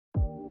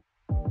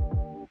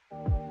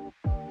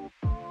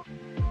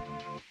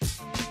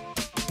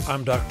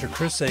I'm Dr.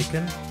 Chris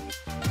Aiken.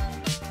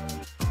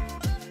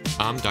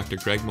 I'm Dr.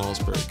 Greg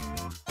Malsberg.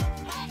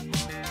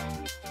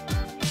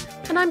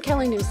 And I'm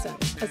Kelly Newsom,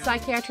 a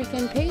psychiatric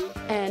NP,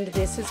 and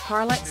this is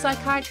Carlat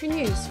Psychiatry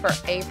News for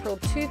April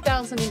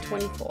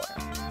 2024.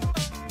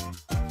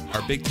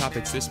 Our big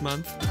topics this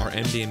month are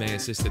MDMA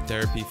Assisted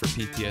Therapy for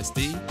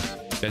PTSD,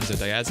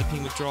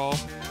 Benzodiazapine withdrawal,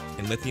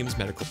 and Lithium's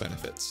medical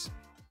benefits.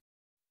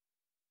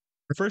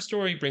 Our first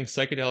story brings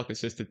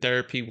psychedelic-assisted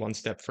therapy one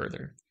step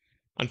further.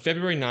 On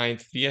February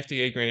 9th, the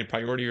FDA granted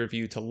priority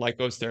review to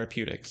Lykos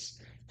Therapeutics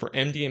for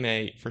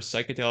MDMA for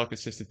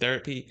psychedelic-assisted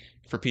therapy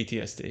for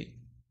PTSD.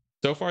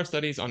 So far,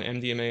 studies on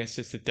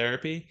MDMA-assisted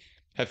therapy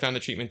have found the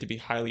treatment to be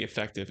highly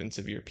effective in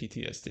severe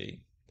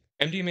PTSD.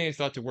 MDMA is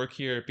thought to work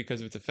here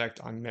because of its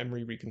effect on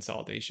memory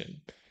reconsolidation,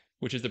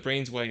 which is the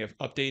brain's way of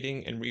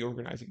updating and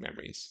reorganizing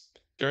memories.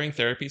 During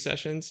therapy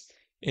sessions,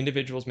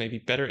 individuals may be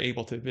better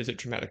able to visit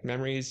traumatic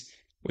memories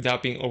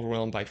without being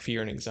overwhelmed by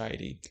fear and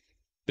anxiety.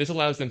 This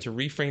allows them to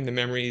reframe the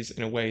memories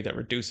in a way that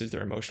reduces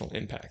their emotional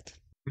impact.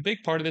 A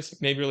big part of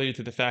this may be related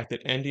to the fact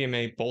that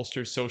MDMA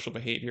bolsters social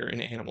behavior in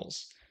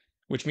animals,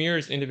 which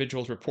mirrors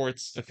individuals'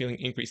 reports of feeling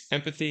increased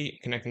empathy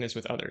and connectedness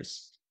with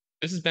others.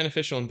 This is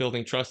beneficial in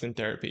building trust in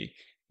therapy,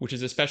 which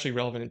is especially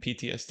relevant in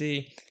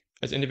PTSD,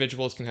 as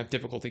individuals can have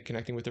difficulty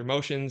connecting with their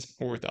emotions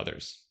or with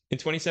others. In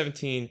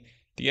 2017,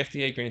 the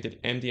FDA granted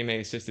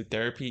MDMA-assisted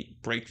therapy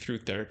breakthrough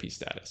therapy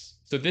status.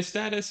 So this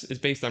status is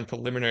based on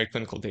preliminary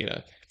clinical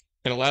data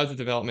and allows the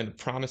development of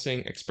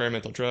promising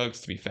experimental drugs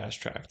to be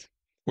fast-tracked.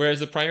 Whereas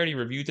the priority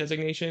review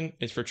designation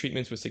is for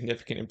treatments with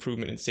significant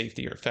improvement in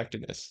safety or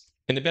effectiveness.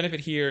 And the benefit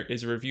here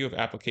is a review of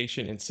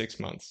application in 6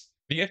 months.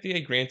 The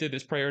FDA granted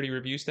this priority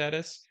review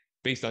status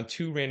based on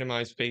 2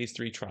 randomized phase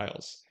 3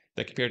 trials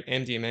that compared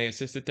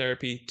MDMA-assisted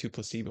therapy to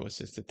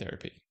placebo-assisted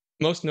therapy.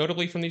 Most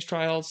notably from these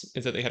trials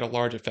is that they had a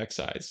large effect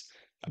size,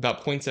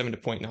 about 0.7 to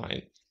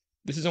 0.9.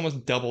 This is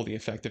almost double the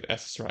effect of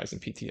SSRIs in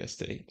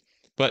PTSD.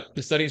 But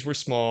the studies were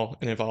small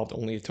and involved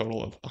only a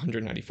total of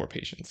 194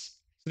 patients.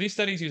 So these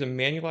studies use a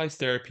manualized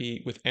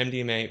therapy with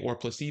MDMA or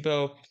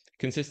placebo,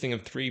 consisting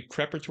of 3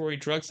 preparatory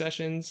drug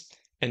sessions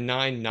and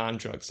 9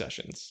 non-drug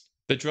sessions.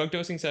 The drug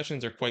dosing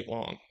sessions are quite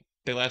long.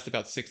 They last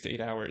about 6 to 8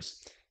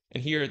 hours.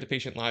 And here, the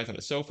patient lies on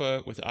a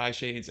sofa with eye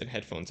shades and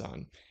headphones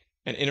on,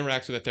 and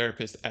interacts with a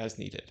therapist as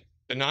needed.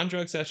 The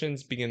non-drug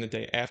sessions begin the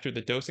day after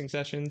the dosing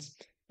sessions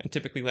and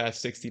typically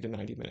last 60 to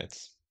 90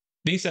 minutes.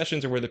 These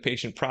sessions are where the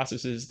patient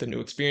processes the new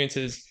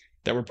experiences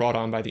that were brought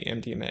on by the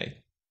MDMA.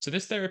 So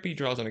this therapy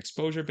draws on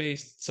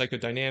exposure-based,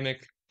 psychodynamic,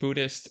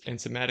 Buddhist, and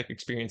somatic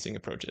experiencing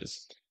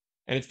approaches.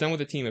 And it's done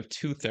with a team of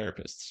 2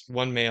 therapists,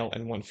 1 male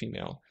and 1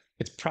 female.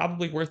 It's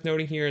probably worth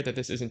noting here that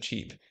this isn't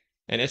cheap,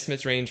 and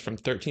estimates range from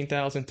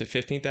 $13,000 to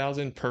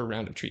 $15,000 per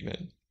round of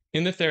treatment.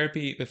 In the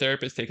therapy, the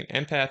therapists take an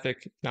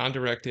empathic,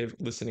 non-directive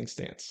listening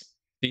stance.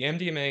 The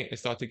MDMA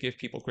is thought to give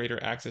people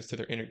greater access to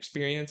their inner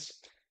experience,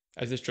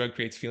 as this drug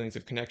creates feelings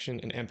of connection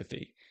and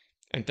empathy,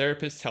 and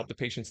therapists help the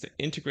patients to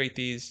integrate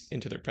these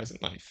into their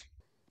present life.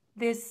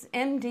 This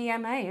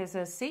MDMA is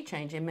a sea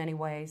change in many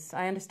ways.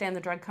 I understand the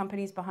drug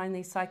companies behind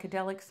these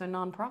psychedelics are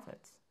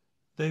nonprofits.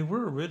 They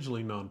were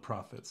originally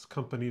nonprofits,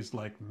 companies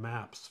like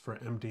MAPS for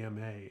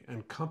MDMA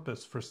and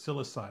Compass for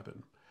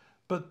psilocybin.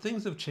 But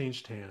things have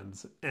changed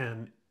hands,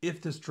 and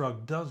if this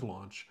drug does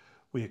launch,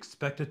 we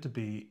expect it to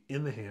be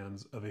in the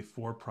hands of a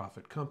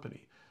for-profit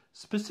company,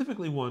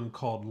 specifically one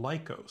called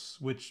Lykos,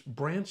 which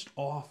branched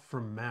off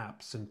from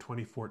MAPS in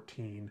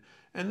 2014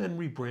 and then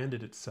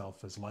rebranded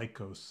itself as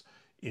Lykos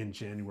in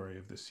January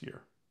of this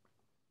year.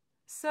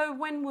 So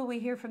when will we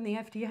hear from the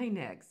FDA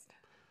next?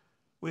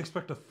 We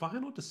expect a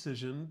final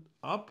decision,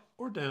 up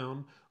or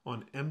down,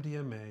 on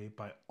MDMA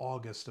by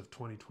August of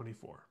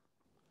 2024.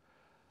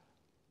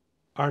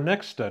 Our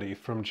next study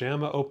from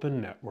JAMA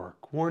Open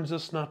Network warns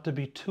us not to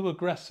be too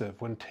aggressive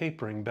when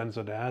tapering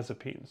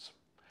benzodiazepines.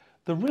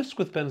 The risks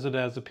with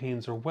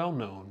benzodiazepines are well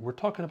known. We're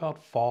talking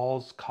about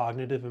falls,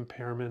 cognitive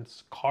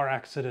impairments, car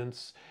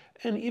accidents,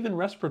 and even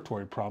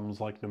respiratory problems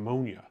like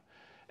pneumonia.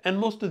 And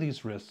most of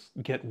these risks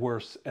get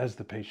worse as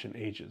the patient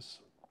ages.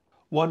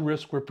 One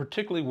risk we're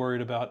particularly worried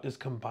about is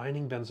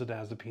combining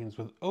benzodiazepines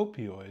with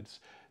opioids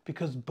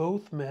because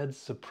both meds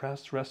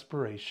suppress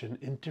respiration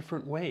in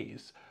different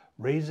ways,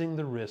 raising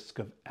the risk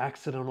of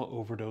accidental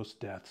overdose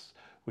deaths,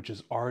 which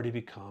has already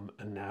become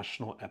a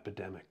national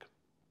epidemic.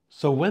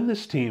 So when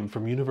this team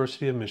from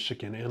University of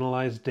Michigan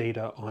analyzed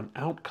data on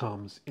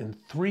outcomes in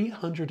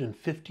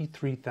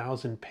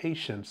 353,000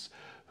 patients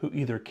who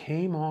either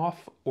came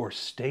off or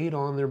stayed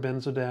on their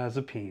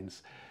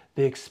benzodiazepines,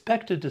 they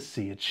expected to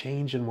see a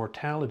change in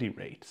mortality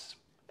rates.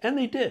 And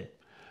they did,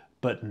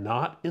 but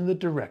not in the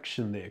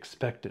direction they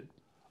expected.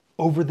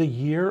 Over the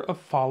year of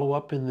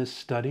follow-up in this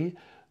study,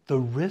 the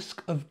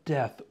risk of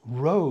death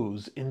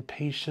rose in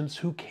patients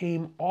who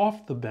came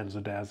off the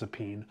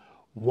benzodiazepine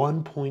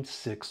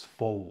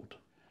 1.6-fold.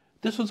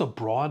 This was a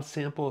broad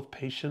sample of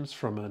patients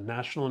from a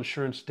national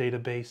insurance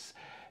database,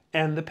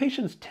 and the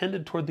patients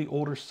tended toward the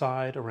older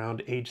side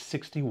around age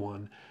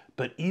 61,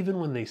 but even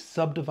when they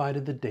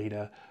subdivided the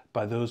data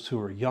by those who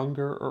were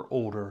younger or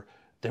older,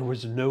 There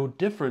was no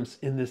difference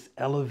in this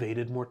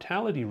elevated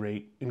mortality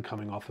rate in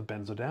coming off of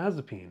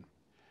benzodiazepine.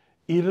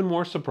 Even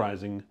more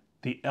surprising,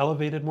 the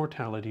elevated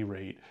mortality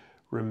rate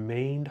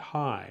remained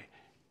high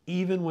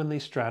even when they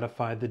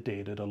stratified the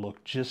data to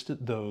look just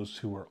at those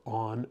who were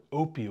on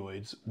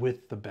opioids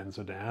with the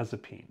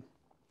benzodiazepine.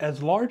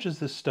 As large as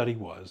this study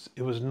was,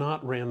 it was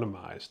not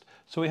randomized,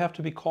 so we have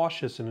to be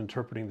cautious in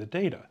interpreting the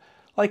data.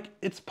 Like,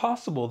 it's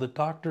possible that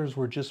doctors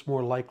were just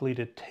more likely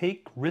to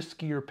take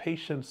riskier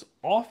patients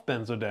off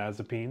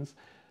benzodiazepines,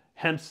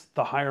 hence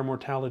the higher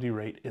mortality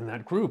rate in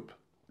that group.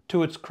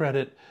 To its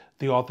credit,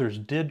 the authors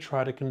did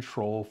try to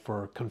control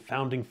for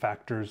confounding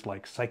factors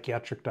like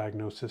psychiatric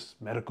diagnosis,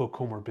 medical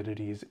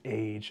comorbidities,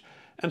 age,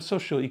 and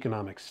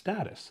socioeconomic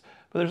status,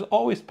 but there's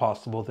always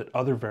possible that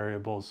other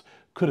variables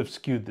could have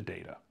skewed the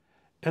data.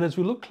 And as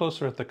we look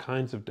closer at the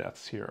kinds of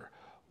deaths here,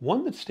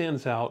 one that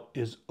stands out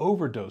is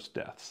overdose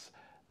deaths.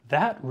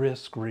 That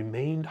risk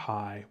remained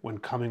high when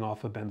coming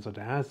off of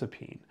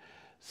benzodiazepine,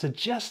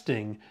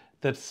 suggesting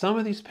that some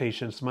of these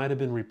patients might have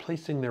been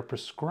replacing their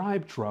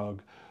prescribed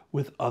drug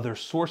with other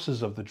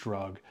sources of the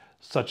drug,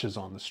 such as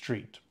on the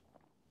street.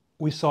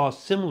 We saw a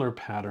similar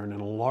pattern in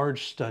a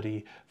large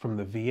study from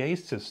the VA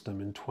system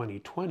in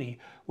 2020,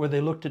 where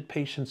they looked at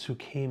patients who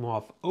came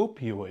off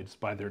opioids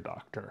by their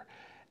doctor,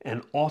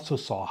 and also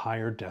saw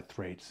higher death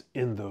rates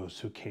in those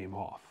who came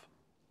off.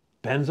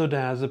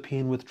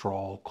 Benzodiazepine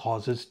withdrawal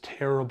causes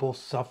terrible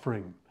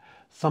suffering,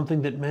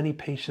 something that many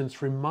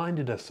patients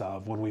reminded us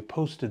of when we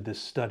posted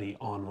this study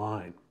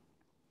online.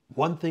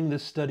 One thing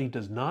this study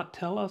does not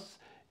tell us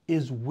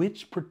is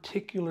which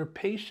particular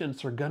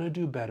patients are going to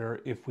do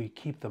better if we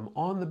keep them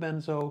on the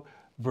benzo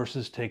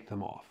versus take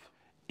them off.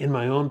 In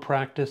my own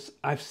practice,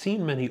 I've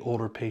seen many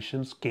older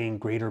patients gain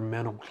greater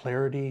mental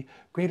clarity,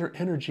 greater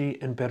energy,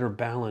 and better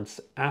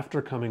balance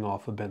after coming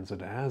off of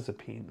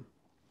benzodiazepine.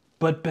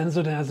 But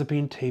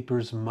benzodiazepine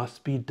tapers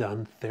must be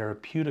done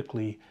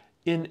therapeutically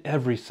in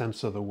every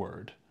sense of the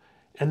word.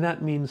 And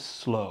that means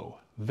slow,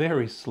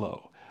 very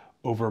slow,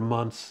 over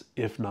months,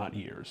 if not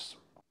years.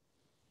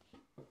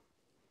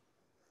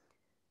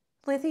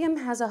 Lithium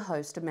has a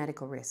host of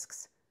medical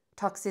risks: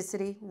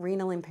 toxicity,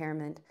 renal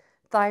impairment,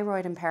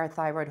 thyroid and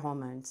parathyroid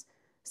hormones.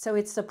 So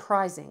it's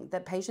surprising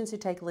that patients who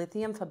take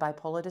lithium for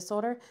bipolar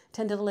disorder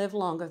tend to live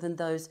longer than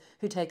those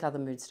who take other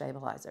mood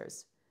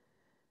stabilizers.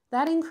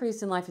 That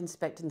increase in life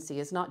expectancy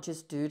is not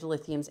just due to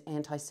lithium's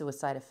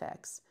anti-suicide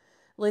effects.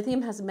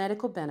 Lithium has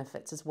medical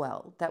benefits as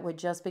well that we're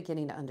just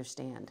beginning to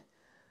understand.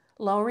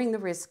 Lowering the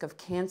risk of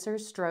cancer,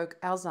 stroke,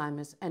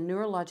 Alzheimer's, and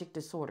neurologic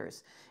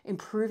disorders,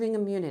 improving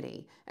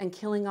immunity, and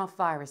killing off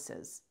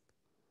viruses.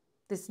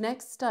 This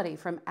next study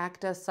from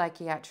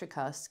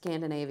Anti-Psychotics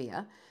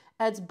Scandinavia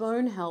adds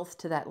bone health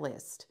to that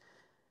list.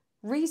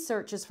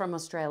 Researchers from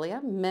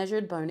Australia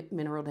measured bone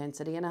mineral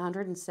density in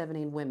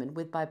 117 women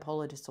with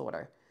bipolar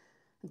disorder.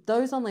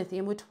 Those on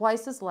lithium were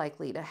twice as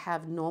likely to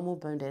have normal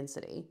bone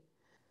density.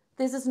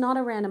 This is not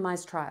a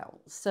randomized trial,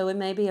 so it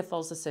may be a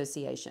false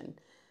association,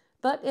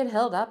 but it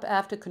held up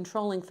after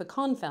controlling for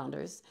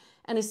confounders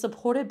and is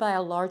supported by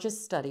a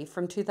largest study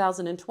from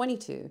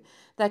 2022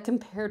 that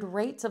compared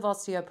rates of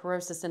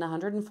osteoporosis in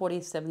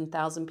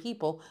 147,000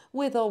 people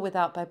with or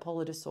without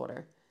bipolar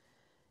disorder.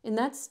 In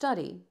that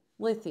study,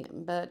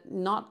 lithium, but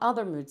not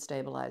other mood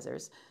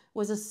stabilizers,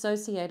 was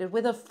associated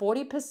with a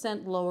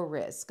 40% lower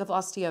risk of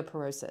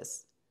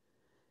osteoporosis.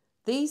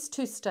 These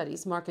two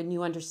studies mark a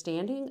new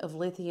understanding of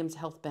lithium's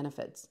health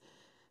benefits,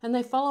 and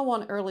they follow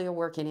on earlier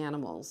work in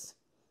animals.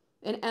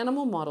 In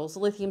animal models,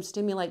 lithium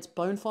stimulates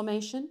bone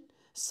formation,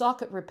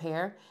 socket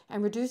repair,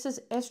 and reduces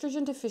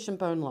estrogen-deficient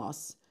bone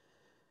loss.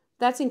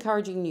 That's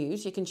encouraging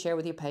news you can share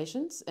with your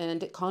patients,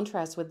 and it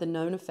contrasts with the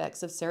known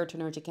effects of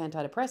serotonergic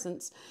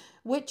antidepressants,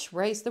 which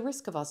raise the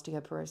risk of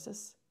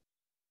osteoporosis.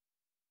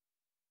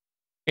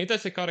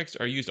 Antipsychotics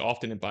are used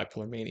often in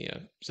bipolar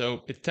mania,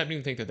 so it's tempting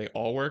to think that they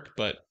all work,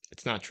 but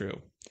it's not true.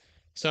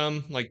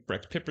 Some, like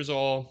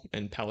brexpiprazole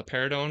and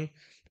paliperidone,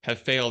 have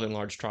failed in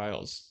large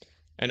trials,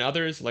 and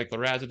others, like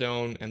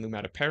lorazepam and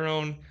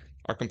lumateperone,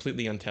 are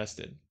completely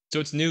untested. So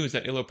it's news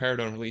that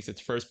iloperidone released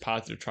its first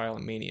positive trial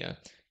in mania,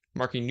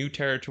 marking new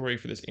territory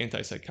for this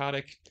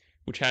antipsychotic,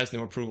 which has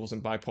no approvals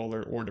in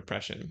bipolar or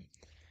depression.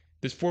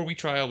 This 4-week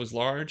trial was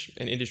large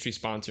and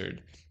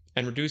industry-sponsored,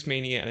 and reduced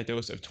mania at a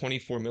dose of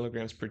 24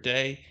 milligrams per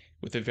day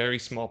with a very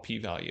small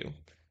p-value.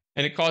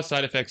 And it caused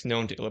side effects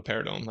known to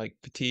iloperidone, like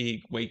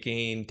fatigue, weight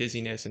gain,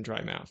 dizziness, and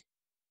dry mouth.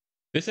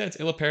 This adds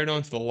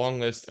iloperidone to the long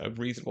list of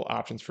reasonable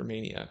options for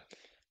mania,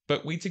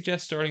 but we'd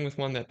suggest starting with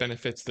one that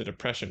benefits the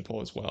depression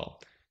pull as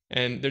well.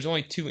 And there's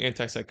only 2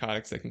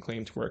 antipsychotics that can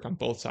claim to work on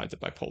both sides of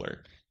bipolar,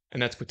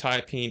 and that's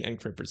quetiapine and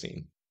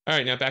criprazine. All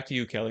right, now back to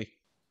you, Kelly.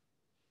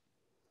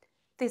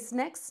 This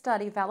next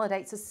study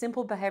validates a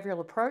simple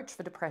behavioral approach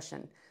for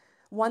depression,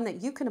 one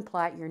that you can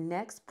apply at your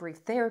next brief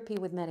therapy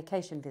with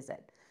medication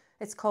visit.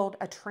 It's called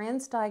a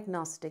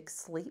Transdiagnostic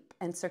sleep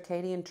and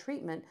circadian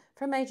treatment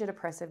for major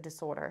depressive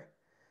disorder.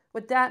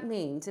 What that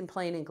means in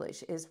plain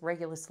English is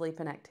regular sleep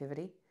and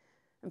activity.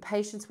 And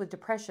patients with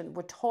depression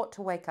were taught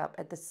to wake up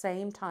at the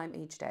same time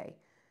each day.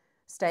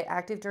 stay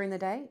active during the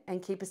day,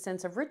 and keep a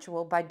sense of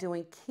ritual by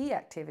doing key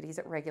activities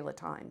at regular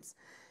times.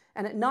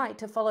 And at night,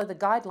 to follow the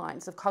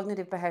guidelines of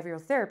cognitive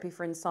behavioral therapy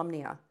for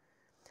insomnia.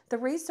 The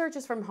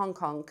researchers from Hong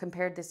Kong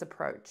compared this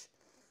approach,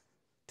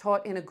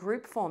 taught in a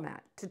group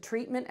format, to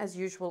treatment as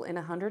usual in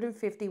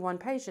 151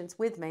 patients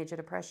with major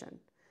depression.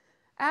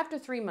 After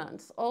 3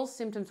 months, all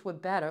symptoms were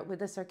better with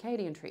the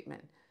circadian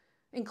treatment,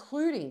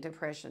 including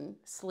depression,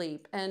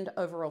 sleep, and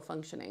overall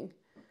functioning.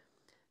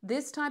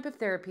 This type of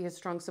therapy has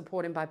strong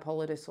support in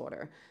bipolar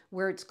disorder,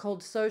 where it's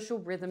called social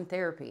rhythm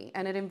therapy,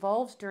 and it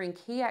involves doing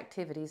key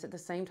activities at the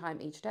same time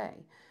each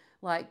day,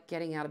 like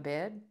getting out of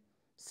bed,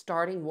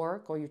 starting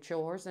work or your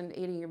chores, and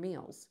eating your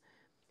meals.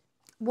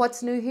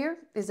 What's new here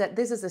is that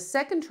this is a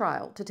second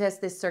trial to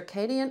test this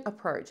circadian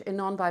approach in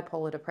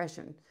non-bipolar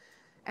depression.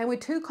 And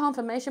with 2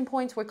 confirmation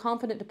points, we're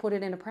confident to put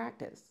it into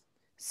practice.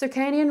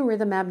 Circadian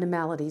rhythm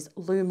abnormalities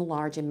loom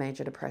large in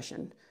major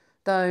depression,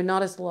 though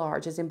not as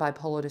large as in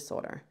bipolar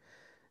disorder.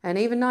 And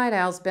even night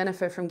owls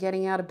benefit from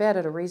getting out of bed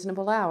at a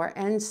reasonable hour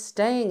and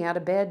staying out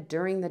of bed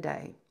during the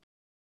day.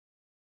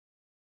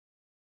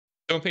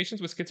 So when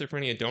patients with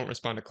schizophrenia don't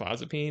respond to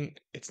clozapine,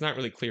 it's not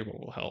really clear what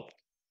will help.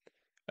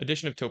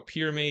 Addition of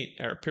topiramate,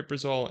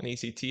 aripiprazole, and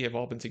ECT have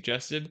all been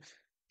suggested,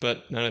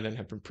 but none of them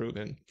have been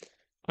proven.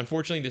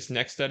 Unfortunately, this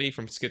next study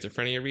from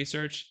schizophrenia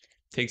research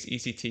takes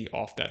ECT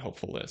off that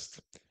hopeful list.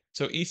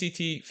 So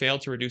ECT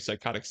failed to reduce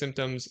psychotic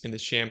symptoms in the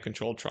sham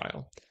controlled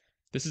trial.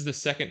 This is the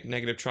second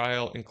negative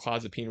trial in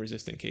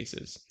clozapine-resistant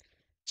cases.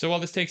 So while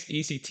this takes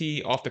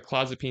ECT off the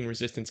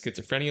clozapine-resistant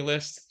schizophrenia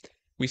list,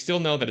 we still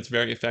know that it's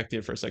very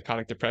effective for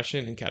psychotic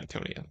depression and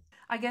catatonia.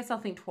 I guess I'll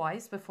think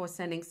twice before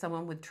sending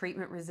someone with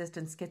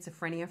treatment-resistant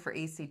schizophrenia for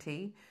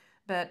ECT.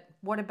 But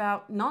what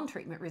about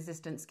non-treatment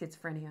resistant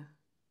schizophrenia?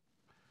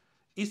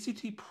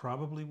 ECT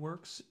probably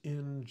works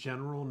in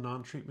general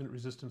non-treatment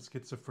resistant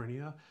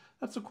schizophrenia.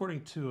 That's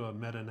according to a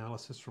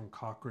meta-analysis from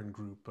Cochrane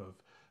Group of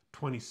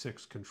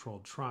 26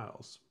 controlled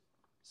trials.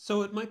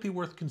 So it might be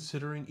worth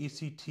considering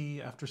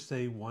ECT after,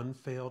 say, 1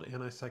 failed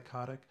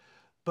antipsychotic,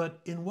 but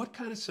in what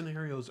kind of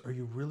scenarios are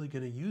you really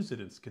going to use it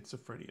in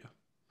schizophrenia?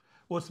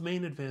 Well, its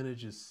main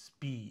advantage is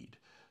speed.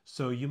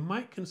 So you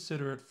might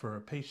consider it for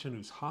a patient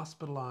who's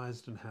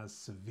hospitalized and has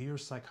severe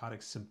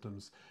psychotic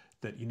symptoms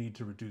that you need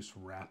to reduce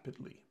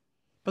rapidly.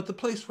 But the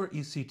place where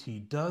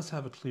ECT does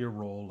have a clear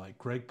role, like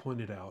Greg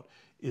pointed out,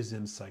 is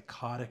in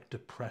psychotic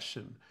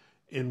depression.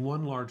 In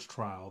one large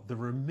trial, the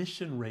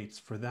remission rates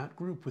for that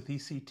group with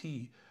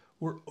ECT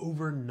were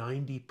over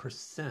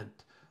 90%,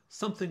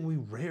 something we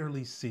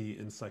rarely see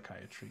in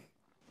psychiatry.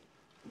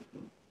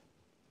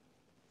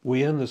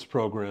 We end this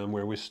program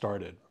where we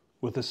started,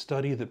 with a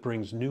study that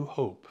brings new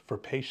hope for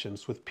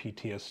patients with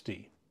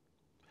PTSD.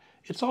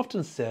 It's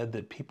often said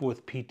that people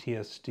with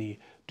PTSD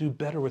do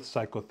better with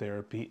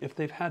psychotherapy if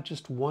they've had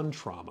just one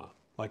trauma,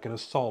 like an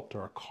assault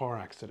or a car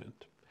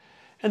accident,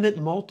 and that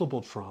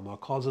multiple trauma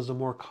causes a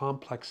more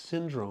complex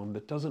syndrome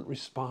that doesn't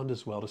respond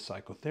as well to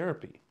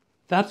psychotherapy.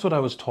 That's what I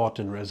was taught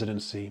in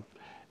residency,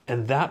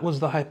 and that was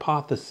the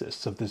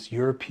hypothesis of this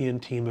European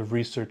team of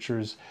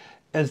researchers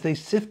as they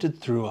sifted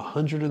through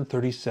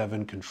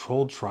 137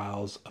 controlled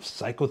trials of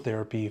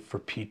psychotherapy for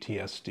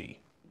PTSD.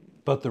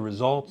 But the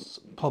results,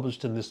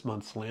 published in this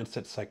month's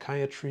Lancet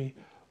Psychiatry,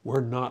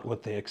 were not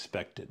what they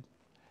expected.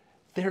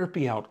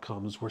 Therapy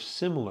outcomes were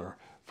similar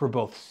for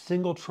both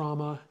single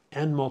trauma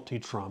and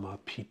multi-trauma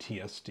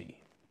PTSD.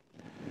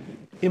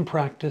 In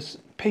practice,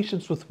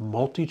 patients with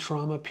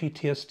multi-trauma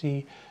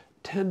PTSD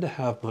tend to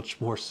have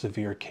much more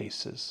severe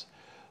cases.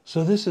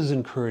 So this is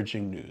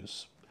encouraging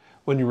news.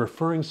 When you're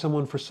referring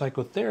someone for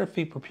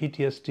psychotherapy for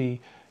PTSD,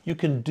 you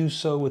can do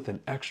so with an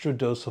extra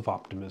dose of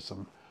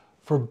optimism.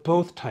 For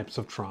both types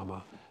of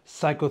trauma,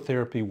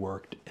 psychotherapy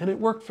worked, and it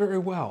worked very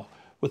well,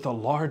 with a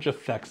large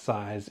effect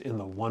size in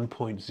the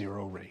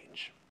 1.0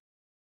 range.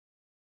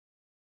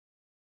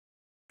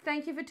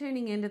 Thank you for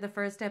tuning in to the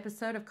first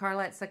episode of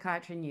Carlat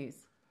Psychiatry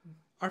News.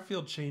 Our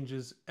field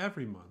changes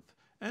every month,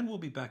 and we'll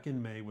be back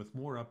in May with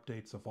more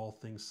updates of all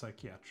things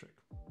psychiatric.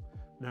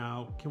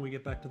 Now, can we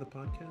get back to the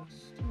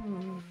podcast?